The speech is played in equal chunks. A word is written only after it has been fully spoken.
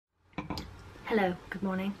Hello, good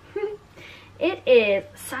morning. It is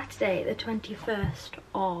Saturday the 21st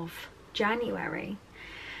of January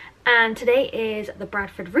and today is the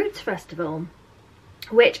Bradford Roots Festival,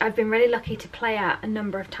 which I've been really lucky to play at a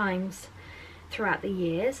number of times throughout the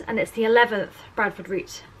years, and it's the 11th Bradford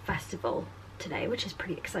Roots Festival today, which is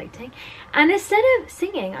pretty exciting. And instead of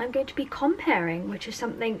singing, I'm going to be comparing, which is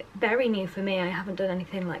something very new for me. I haven't done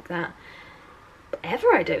anything like that ever,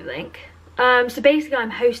 I don't think. So basically I'm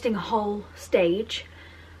hosting a whole stage,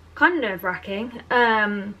 kind of nerve-wracking,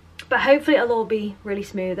 but hopefully it'll all be really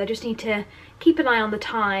smooth. I just need to keep an eye on the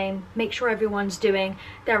time, make sure everyone's doing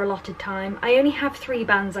their allotted time. I only have 3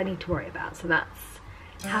 bands I need to worry about, so that's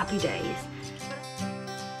happy days.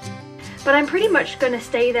 But I'm pretty much going to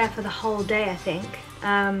stay there for the whole day, I think.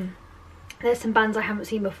 There's some bands I haven't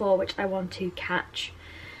seen before which I want to catch,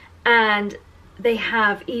 and they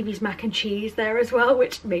have Evie's mac and cheese there as well,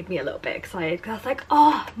 which made me a little bit excited because I was like,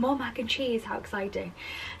 oh, more mac and cheese, how exciting.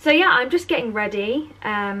 So yeah, I'm just getting ready,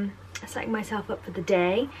 setting myself up for the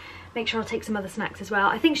day. Make sure I'll take some other snacks as well.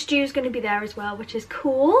 I think Stu's going to be there as well, which is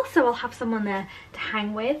cool, so I'll have someone there to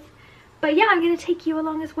hang with. But yeah, I'm going to take you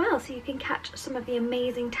along as well so you can catch some of the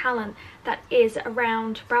amazing talent that is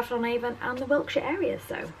around Bradford-on-Avon and the Wiltshire area,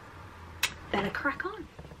 so better crack on.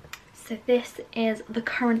 So this is the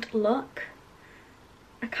current look.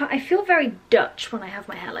 I feel very Dutch when I have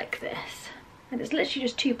my hair like this, and it's literally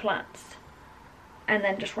just 2 plaits and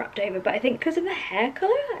then just wrapped over, but I think because of the hair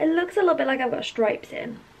colour it looks a little bit like I've got stripes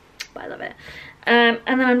in, but I love it. And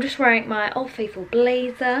then I'm just wearing my Old Faithful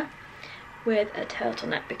blazer with a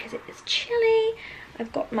turtleneck because it is chilly.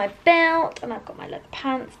 I've got my belt and I've got my leather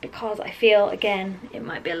pants because I feel, again, it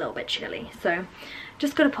might be a little bit chilly. So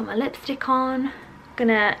just gonna put my lipstick on,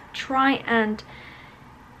 gonna try and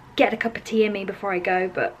get a cup of tea in me before I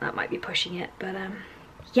go, but that might be pushing it. But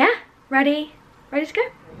yeah, ready to go.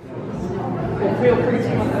 Feel free to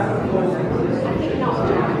come back.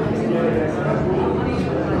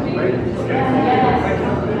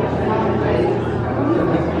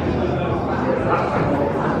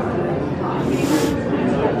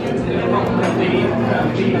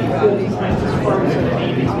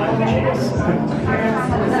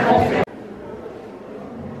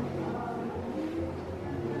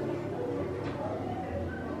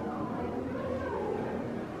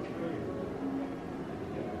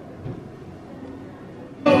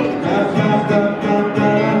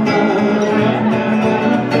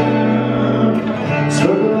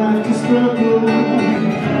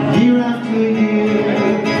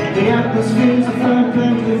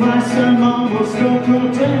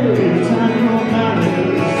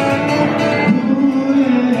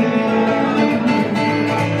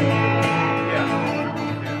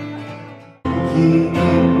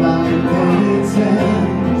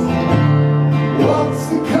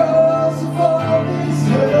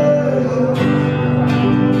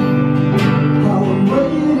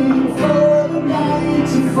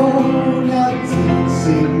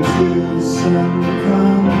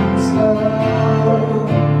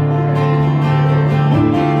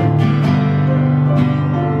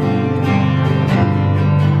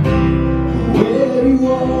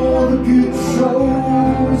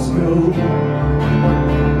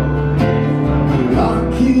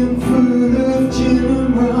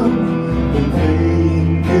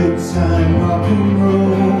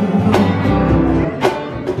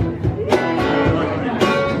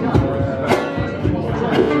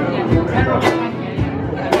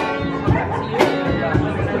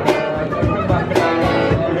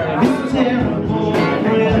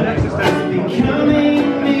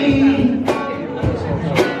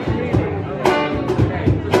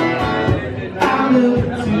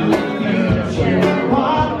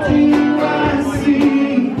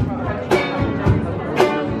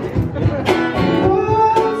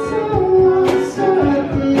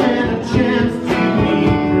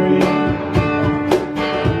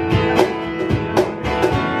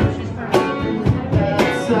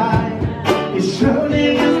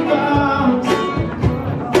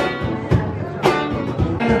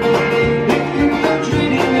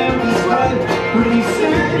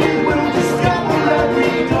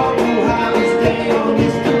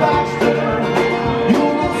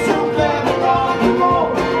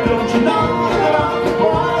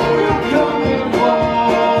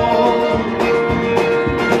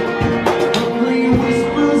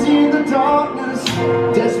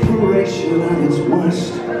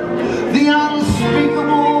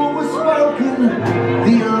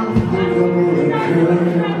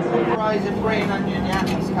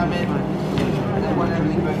 Come in, and then want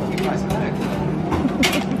everything back to you guys.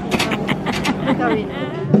 Sorry.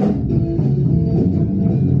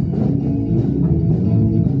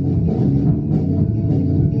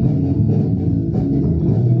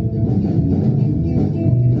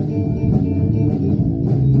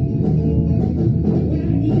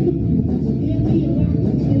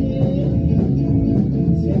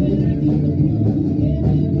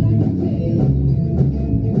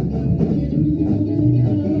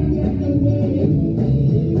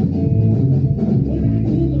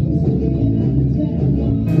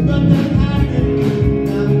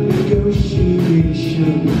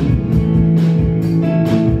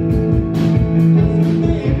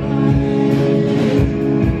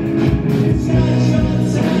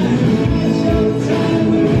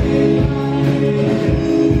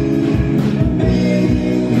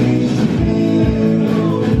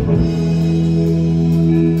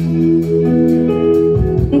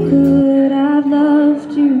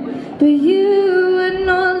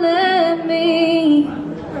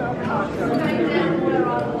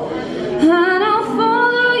 And I'll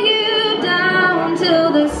follow you down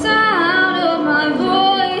till the sound of my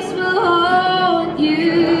voice will hold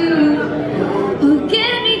you. Oh,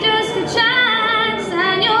 give me just a chance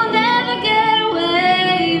and you'll never get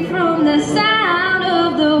away from the sound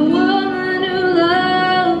of the woman who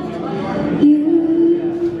loved you.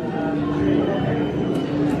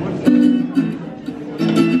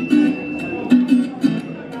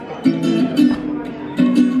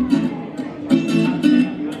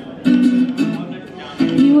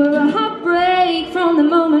 You were a heartbreak from the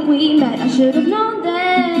moment we met. I should have known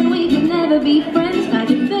then we could never be friends.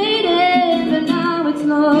 Magic faded, but now it's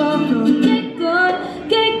long gone. Get gone.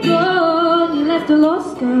 You left a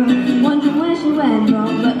lost girl, wondering where she went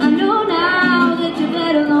wrong. But I know now that you're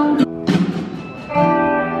better long gone.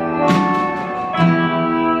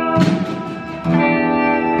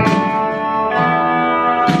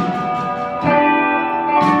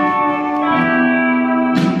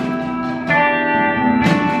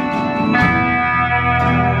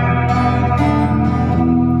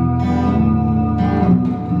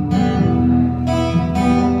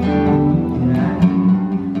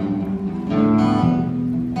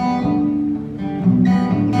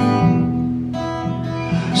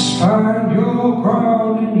 Stand your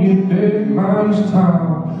ground in your dead man's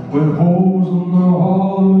town, where holes in the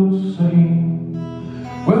hollows sing,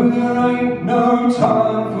 where there ain't no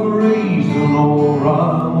time for reason or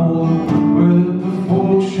rhyme, or where the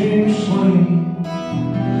fortune sling.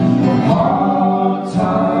 Hard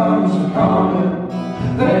times are coming,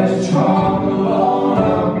 there's trouble on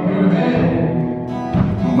up your head.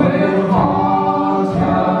 Where hard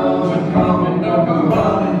times are coming, don't go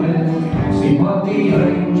running there. See what the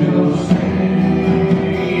angels say.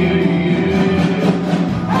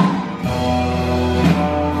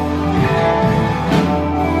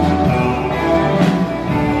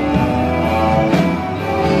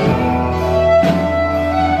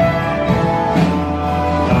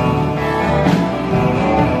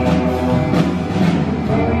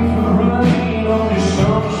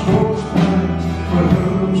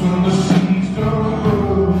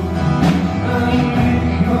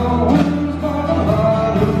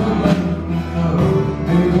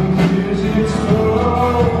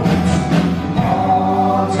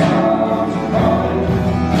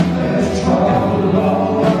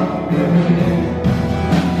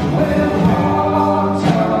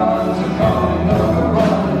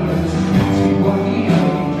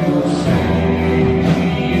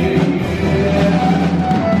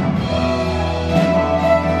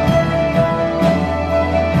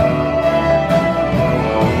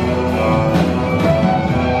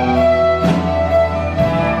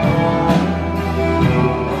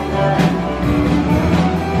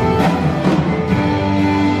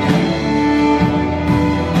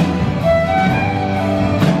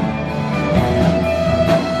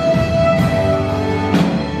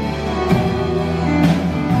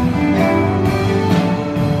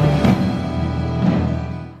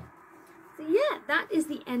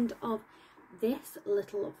 This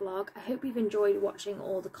little vlog. I hope you've enjoyed watching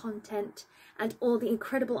all the content and all the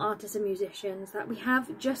incredible artists and musicians that we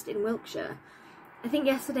have just in Wiltshire. I think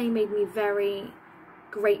yesterday made me very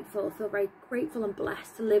grateful, feel very grateful and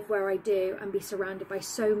blessed to live where I do and be surrounded by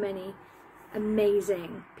so many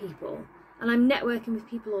amazing people. And I'm networking with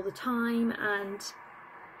people all the time and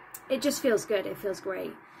it just feels good, it feels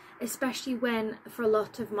great. Especially when, for a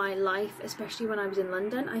lot of my life, especially when I was in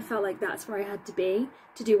London, I felt like that's where I had to be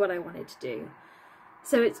to do what I wanted to do.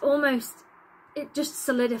 So it's almost, it just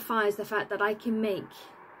solidifies the fact that I can make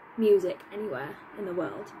music anywhere in the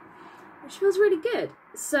world, which feels really good.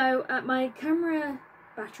 So my camera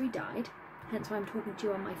battery died, hence why I'm talking to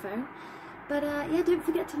you on my phone. But yeah, don't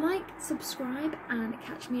forget to like, subscribe, and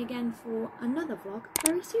catch me again for another vlog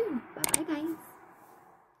very soon. Bye bye guys.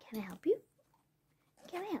 Can I help you?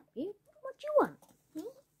 Can I help you? What do you want?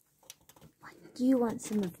 What, do you want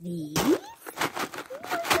some of these? You want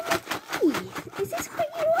some of these? Is this what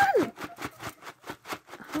you want?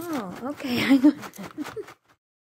 Oh, okay.